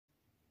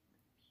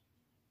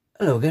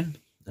Hello again,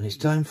 and it's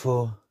time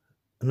for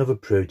another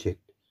project.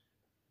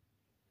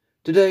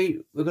 Today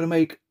we're going to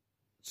make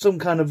some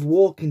kind of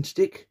walking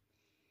stick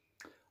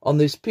on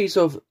this piece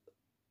of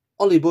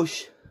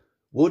hollybush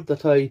wood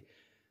that I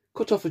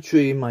cut off a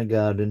tree in my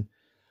garden.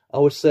 I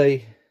would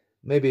say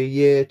maybe a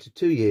year to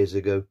 2 years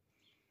ago,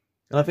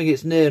 and I think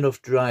it's near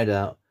enough dried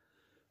out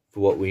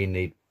for what we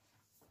need.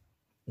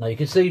 Now you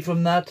can see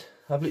from that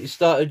I've literally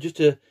started just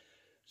to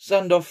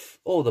sand off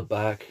all the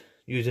bark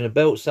using a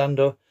belt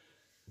sander,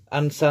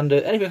 and sander,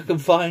 anything I can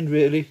find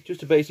really, just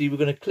to basically, we're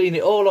going to clean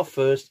it all off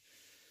first,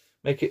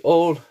 make it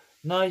all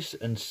nice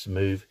and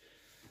smooth.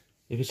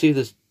 You can see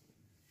there's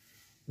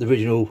the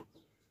original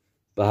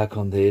bark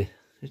on there.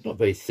 It's not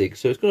very thick,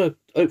 so it's going to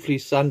hopefully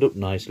sand up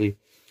nicely.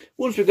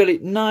 Once we've got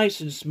it nice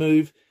and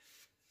smooth,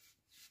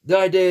 the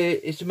idea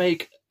is to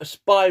make a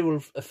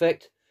spiral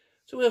effect.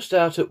 So we'll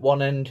start at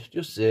one end,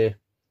 just there,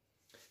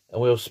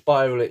 and we'll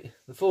spiral it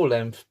the full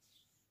length,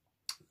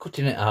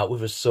 cutting it out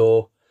with a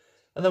saw.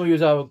 And then we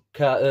use our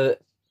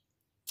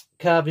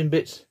carving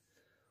bits,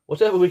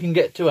 whatever we can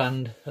get to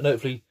hand, and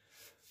hopefully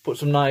put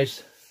some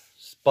nice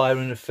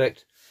spiraling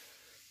effect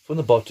from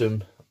the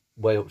bottom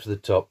way up to the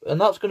top. And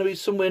that's going to be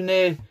somewhere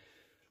near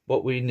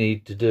what we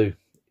need to do.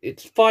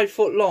 It's 5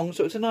 foot long,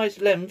 so it's a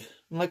nice length.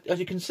 Like, as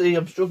you can see,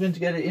 I'm struggling to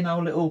get it in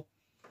our little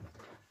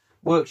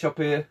workshop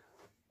here,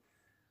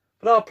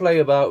 but I'll play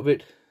about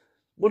with it.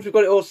 Once we've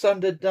got it all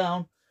sanded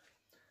down,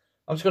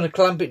 I'm just going to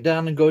clamp it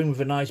down and go in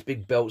with a nice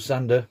big belt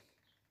sander.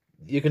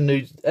 You can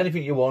use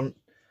anything you want,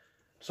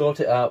 sort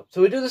it out.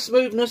 So we do the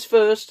smoothness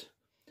first,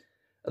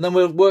 and then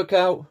we'll work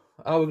out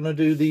how we're going to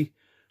do the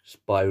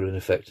spiraling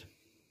effect.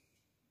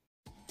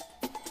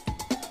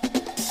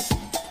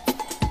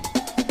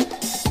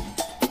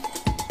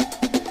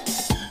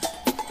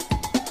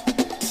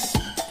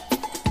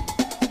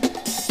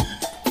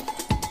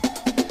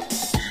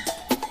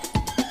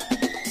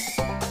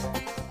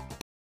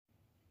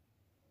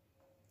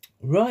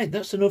 Right,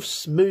 that's enough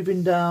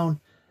smoothing down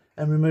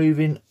and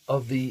removing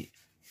of the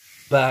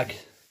back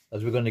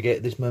as we're going to get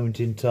at this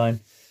moment in time.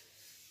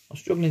 I'm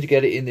struggling to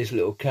get it in this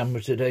little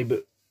camera today,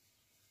 but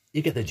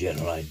you get the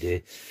general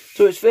idea.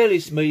 So it's fairly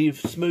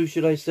smooth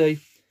should I say,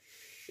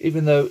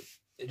 even though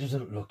it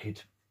doesn't look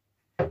it.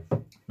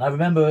 Now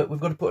remember, we've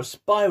got to put a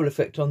spiral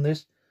effect on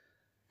this.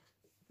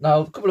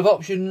 Now a couple of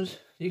options.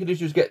 You can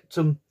just get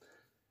some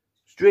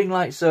string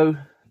like so,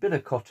 a bit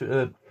of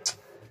cotton,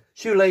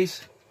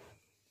 shoelace,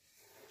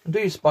 and do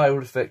your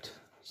spiral effect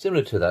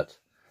similar to that.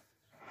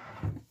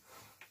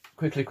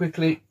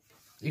 Quickly,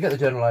 you get the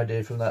general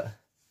idea from that.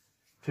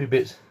 2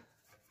 bits.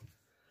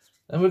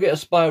 And we'll get a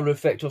spiral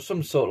effect of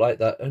some sort like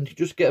that, and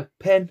just get a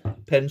pen,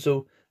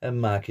 pencil,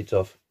 and mark it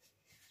off.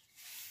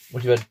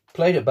 Once you've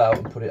played it about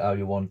and put it how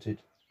you want it.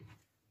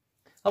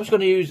 I'm just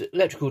going to use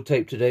electrical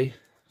tape today.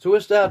 So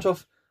we'll start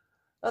off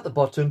at the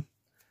bottom,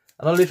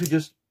 and I'll literally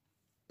just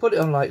put it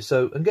on like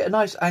so, and get a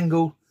nice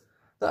angle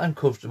that I'm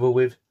comfortable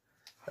with.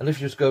 And if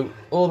you just go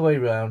all the way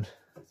around,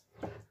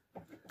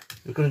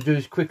 we're going to do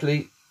this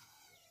quickly.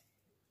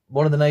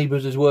 One of the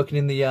neighbours is working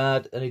in the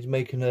yard and he's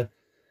making a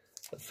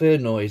fair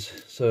noise,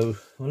 so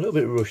I'm a little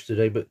bit rushed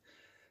today, but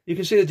you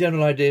can see the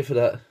general idea for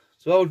that.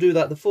 So I'll do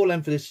that the full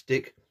length of this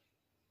stick,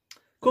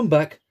 come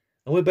back,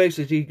 and we're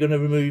basically going to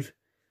remove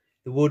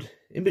the wood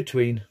in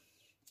between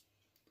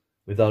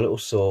with our little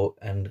saw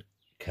and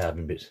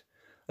carving bits.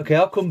 Okay,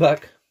 I'll come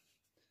back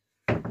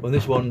when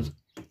this one's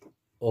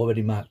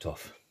already marked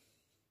off.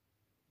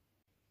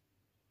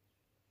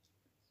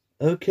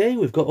 Okay,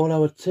 we've got all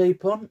our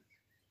tape on.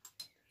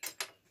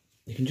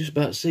 You can just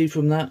about see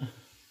from that,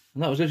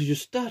 and that was literally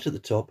just start at the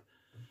top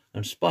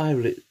and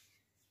spiral it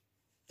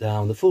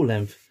down the full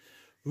length,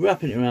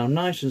 wrapping it around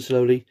nice and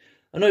slowly,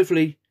 and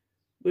hopefully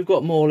we've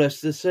got more or less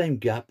the same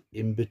gap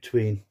in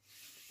between.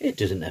 It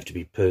doesn't have to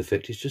be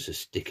perfect, it's just a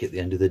stick at the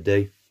end of the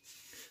day.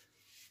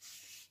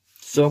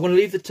 So I'm going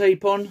to leave the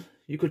tape on.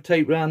 You could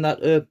tape around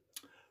that,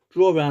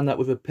 draw around that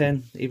with a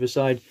pen either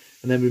side,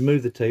 and then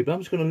remove the tape. I'm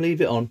just going to leave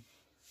it on.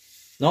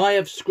 Now I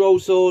have scroll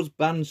saws,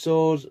 band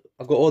saws,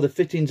 I've got all the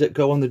fittings that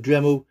go on the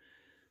dremel,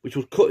 which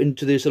will cut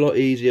into this a lot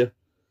easier.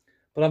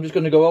 But I'm just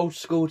going to go old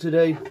school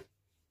today.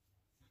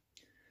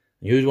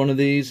 Use one of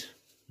these.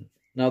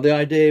 Now the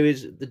idea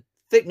is the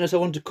thickness I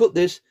want to cut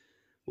this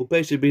will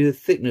basically be the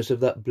thickness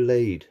of that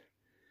blade.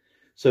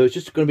 So it's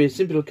just going to be a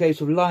simple case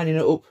of lining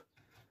it up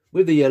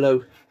with the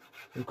yellow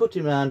and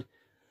cutting around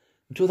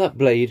until that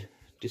blade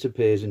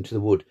disappears into the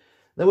wood.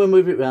 Then we'll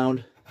move it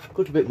round,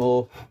 cut a bit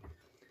more,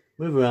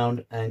 move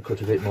around and cut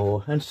a bit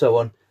more, and so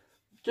on.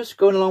 Just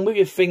going along with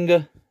your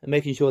finger and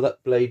making sure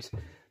that blade's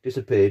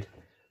disappeared.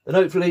 Then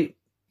hopefully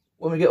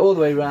when we get all the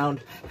way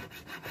around,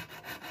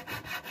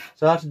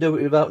 so how to do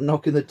it without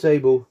knocking the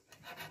table,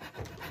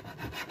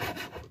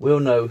 we'll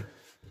know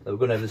that we're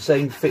going to have the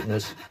same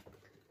thickness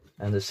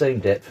and the same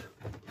depth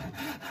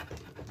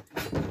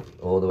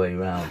all the way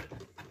around.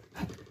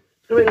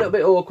 It's going to be a little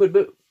bit awkward,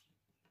 but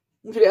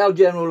once we get our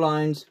general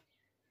lines,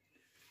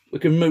 we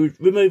can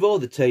remove all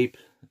the tape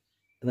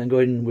and then go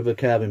in with a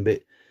carving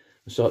bit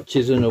and start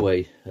chiseling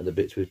away at the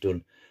bits we've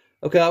done.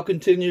 Okay, I'll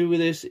continue with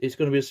this. It's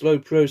going to be a slow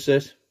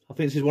process. I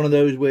think this is one of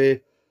those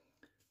where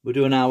we'll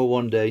do an hour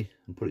one day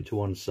and put it to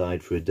one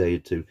side for a day or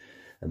two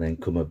and then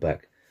come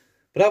back.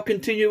 But I'll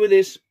continue with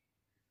this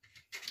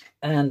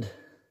and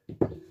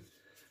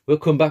we'll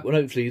come back when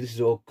hopefully this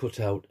is all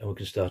cut out and we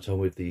can start on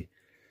with the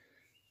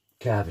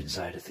carving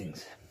side of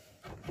things.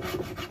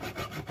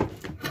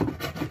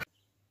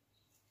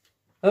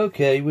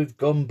 Okay, we've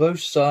gone both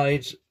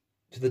sides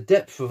to the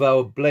depth of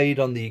our blade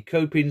on the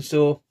coping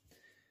saw.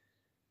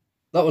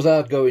 That was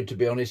hard going, to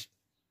be honest.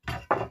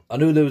 I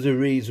knew there was a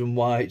reason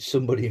why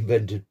somebody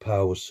invented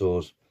power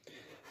saws,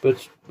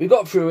 but we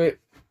got through it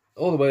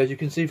all the way, as you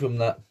can see from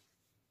that.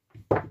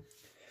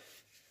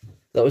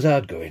 That was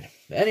hard going.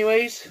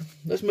 Anyways,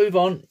 let's move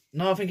on.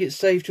 Now I think it's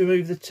safe to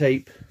remove the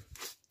tape.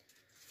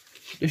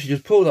 You should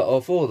just pull that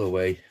off all the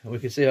way and we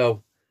can see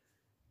our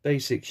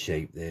basic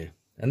shape there.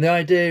 And the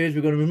idea is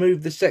we're going to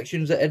remove the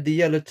sections that had the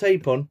yellow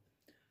tape on,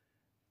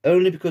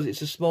 only because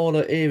it's a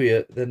smaller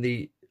area than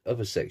the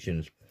other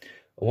sections.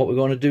 And what we're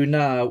going to do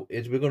now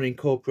is we're going to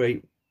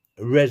incorporate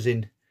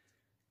resin,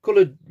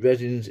 coloured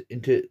resins,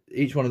 into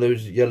each one of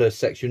those yellow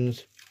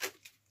sections.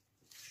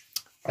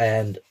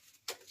 And,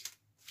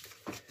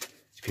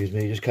 excuse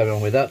me, just carry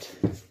on with that.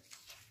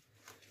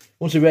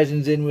 Once the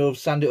resin's in, we'll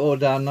sand it all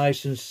down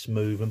nice and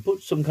smooth and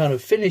put some kind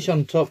of finish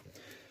on top.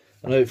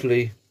 And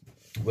hopefully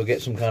we'll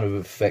get some kind of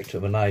effect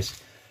of a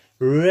nice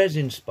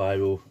resin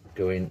spiral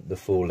going the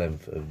full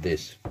length of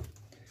this.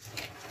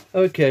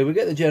 Okay, we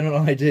get the general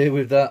idea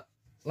with that.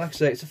 Like I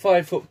say, it's a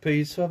 5-foot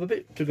piece, so I have a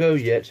bit to go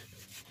yet.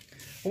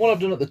 And what I've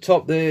done at the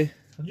top there,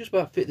 I've just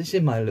about fit this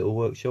in my little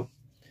workshop.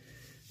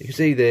 You can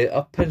see there,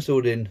 I've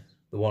penciled in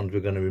the ones we're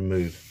going to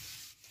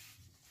remove.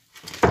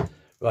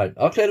 Right,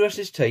 I'll clear the rest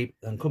of this tape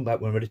and come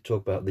back when I'm ready to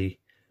talk about the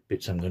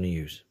bits I'm going to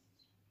use.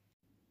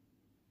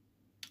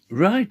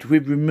 Right,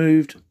 we've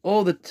removed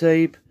all the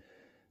tape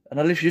and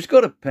I literally just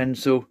got a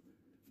pencil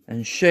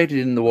and shaded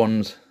in the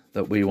ones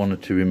that we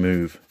wanted to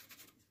remove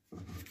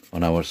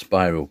on our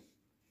spiral.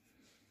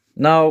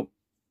 Now,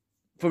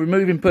 for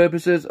removing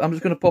purposes, I'm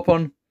just going to pop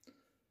on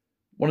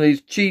one of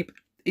these cheap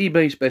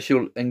eBay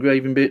special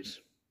engraving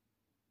bits.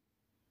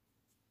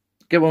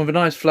 Get one with a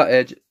nice flat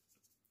edge.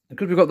 And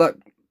because we've got that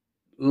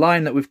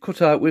line that we've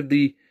cut out with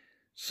the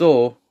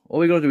saw, all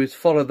we've got to do is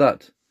follow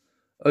that,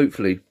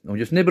 hopefully, and we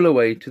just nibble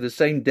away to the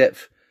same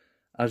depth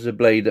as the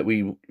blade that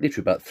we,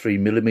 literally about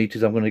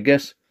 3mm, I'm going to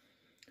guess,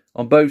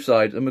 on both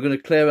sides. And we're going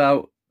to clear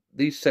out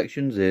these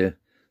sections here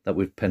that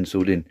we've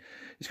penciled in.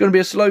 It's going to be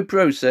a slow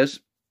process,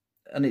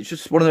 and it's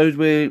just one of those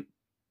where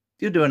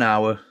you do an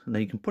hour and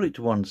then you can put it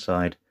to one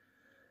side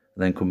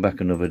and then come back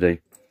another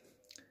day.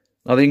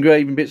 Now the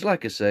engraving bits,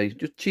 like I say,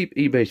 just cheap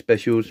eBay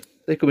specials.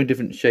 They come in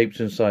different shapes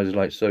and sizes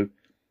like so.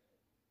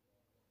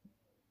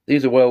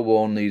 These are well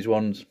worn, these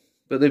ones,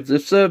 but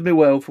they've served me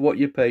well for what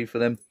you pay for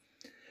them.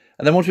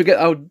 And then once we get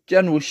our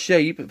general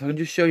shape, if I can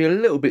just show you a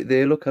little bit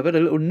there, look, I've had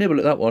a little nibble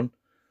at that one.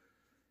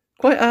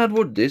 Quite hard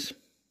wood, this.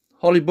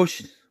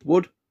 Hollybush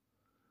wood.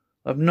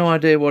 I've no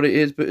idea what it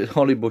is, but it's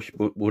hollybush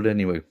wood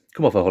anyway.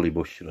 Come off a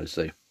hollybush, should I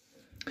say.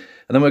 And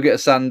then we'll get a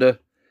sander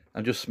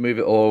and just smooth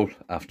it all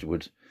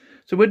afterwards.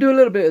 So we'll do a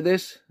little bit of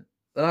this,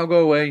 then I'll go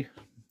away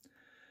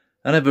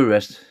and have a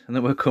rest. And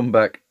then we'll come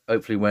back,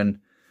 hopefully when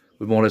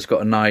we've more or less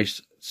got a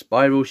nice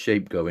spiral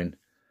shape going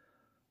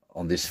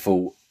on this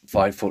full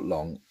 5-foot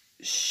long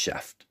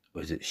shaft.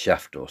 Or is it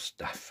shaft or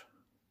staff?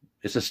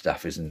 It's a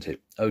staff, isn't it?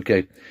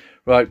 Okay,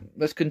 right,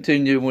 let's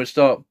continue and we'll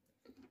start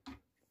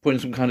putting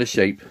some kind of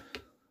shape.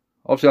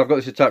 Obviously I've got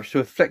this attached to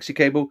a flexi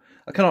cable.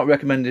 I cannot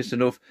recommend this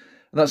enough.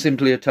 And that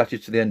simply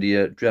attaches to the end of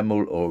your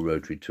Dremel or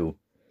rotary tool.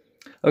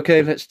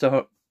 Okay, let's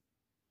start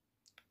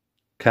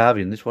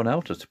carving this one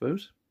out, I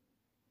suppose.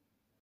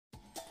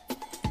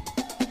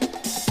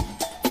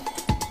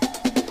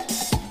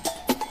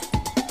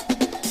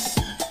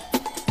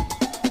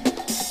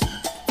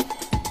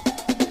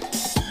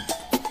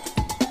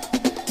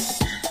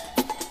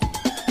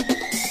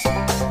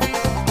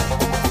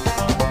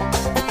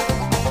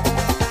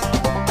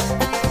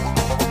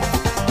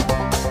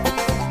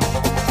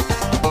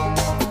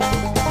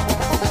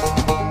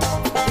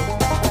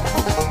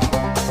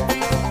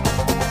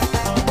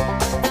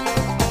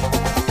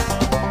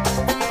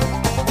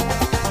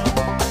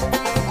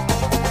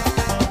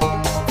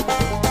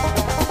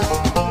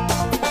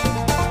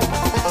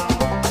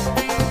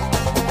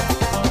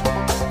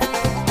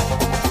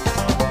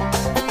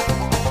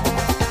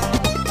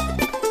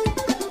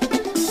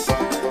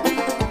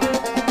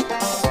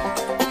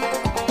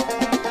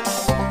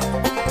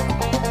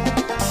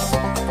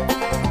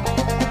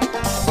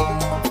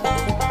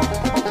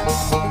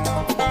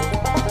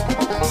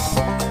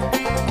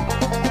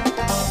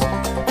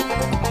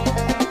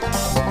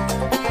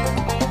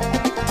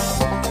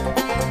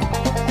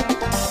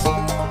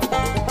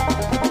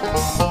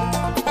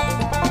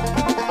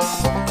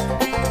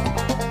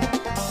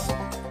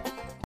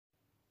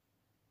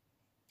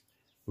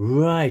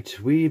 Right,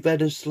 we've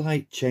had a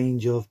slight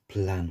change of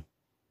plan.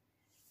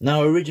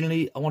 Now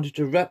originally I wanted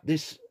to wrap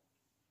this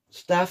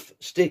staff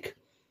stick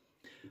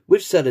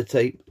with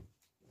sellotape,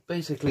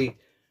 basically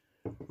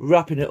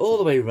wrapping it all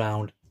the way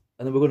around,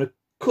 and then we're going to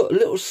cut a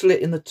little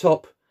slit in the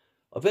top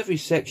of every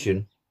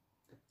section,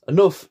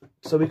 enough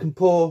so we can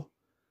pour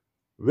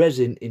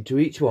resin into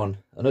each one,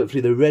 and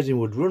hopefully the resin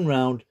would run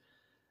round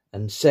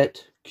and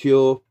set,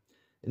 cure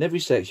in every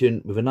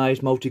section with a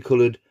nice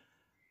multicoloured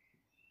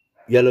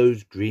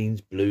yellows, greens,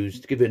 blues,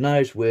 to give it a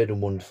nice, weird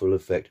and wonderful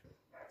effect.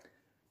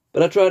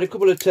 But I tried a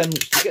couple of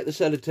attempts to get the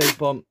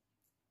sellotape on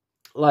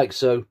like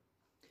so,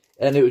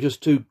 and it was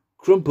just too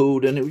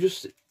crumpled, and it was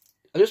just,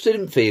 I just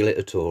didn't feel it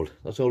at all.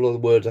 That's all the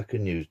words I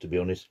can use, to be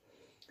honest.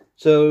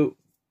 So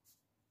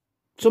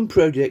some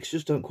projects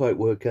just don't quite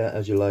work out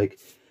as you like,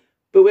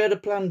 but we had a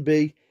plan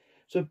B.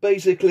 So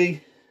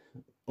basically,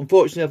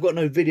 unfortunately I've got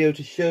no video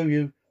to show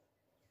you,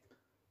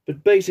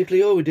 but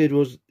basically all we did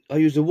was I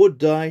used a wood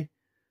dye.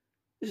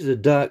 This is a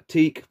dark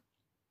teak,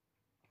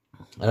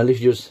 and I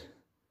literally just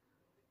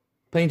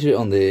painted it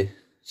on there.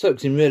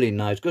 Soaks in really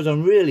nice, goes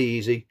on really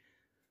easy.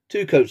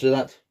 2 coats of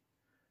that,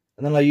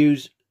 and then I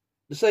use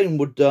the same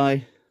wood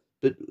dye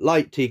but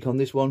light teak on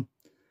this one,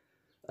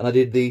 and I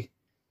did the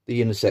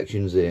inner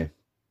sections there.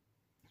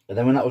 And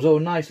then when that was all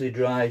nicely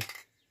dry,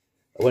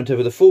 I went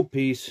over the full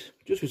piece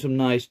just with some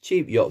nice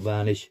cheap yacht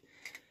varnish,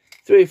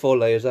 3 or 4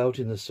 layers out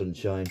in the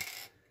sunshine,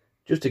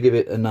 just to give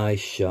it a nice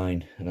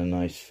shine and a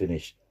nice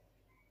finish.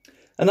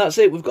 And that's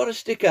it. We've got a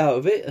stick out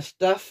of it, a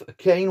staff, a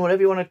cane,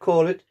 whatever you want to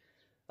call it,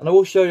 and I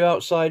will show you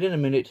outside in a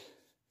minute.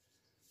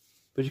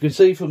 But you can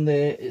see from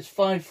there it's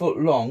 5 foot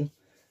long,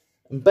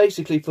 and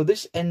basically for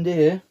this end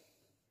here,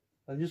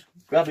 I'll just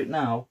grab it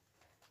now,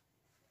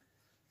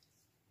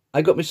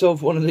 I got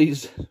myself one of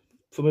these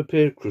from a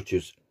pair of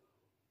crutches,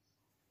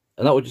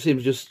 and that would seem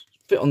to just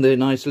fit on there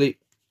nicely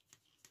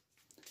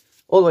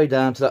all the way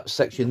down to that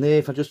section there.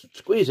 If I just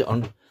squeeze it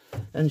on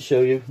and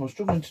show you, I'm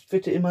struggling to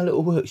fit it in my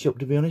little workshop,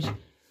 to be honest,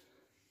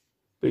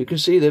 but you can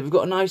see there we've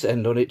got a nice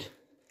end on it.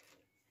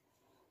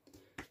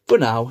 For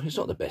now, it's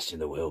not the best in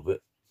the world,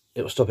 but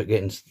it'll stop it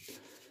getting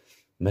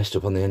messed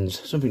up on the ends.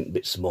 Something a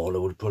bit smaller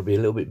would probably be a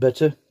little bit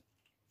better,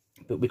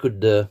 but we could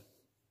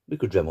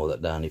dremel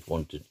that down if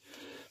wanted.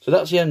 So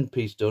that's the end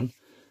piece done,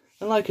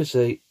 and like I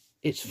say,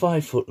 it's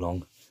 5 foot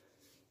long.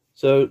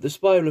 So the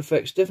spiral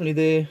effect's definitely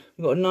there.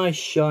 We've got a nice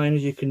shine,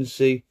 as you can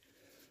see.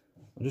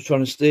 I'm just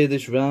trying to steer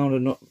this round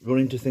and not run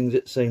into things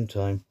at the same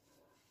time.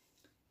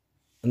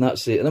 And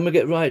that's it. And then we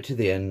get right to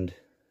the end.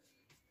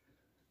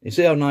 You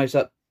see how nice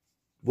that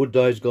wood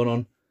dye's gone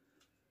on.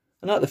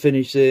 And at the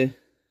finish there,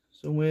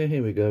 somewhere,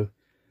 here we go.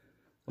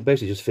 I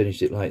basically just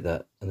finished it like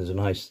that. And there's a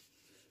nice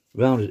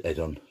rounded head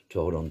on to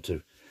hold on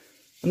to.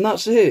 And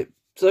that's it.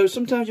 So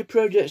sometimes your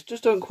projects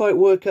just don't quite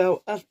work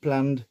out as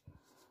planned.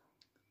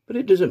 But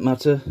it doesn't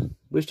matter.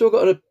 We've still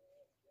got a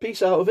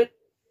piece out of it.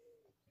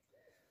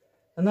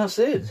 And that's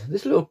it.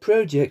 This little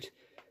project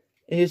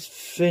is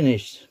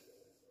finished.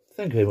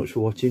 Thank you very much for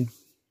watching.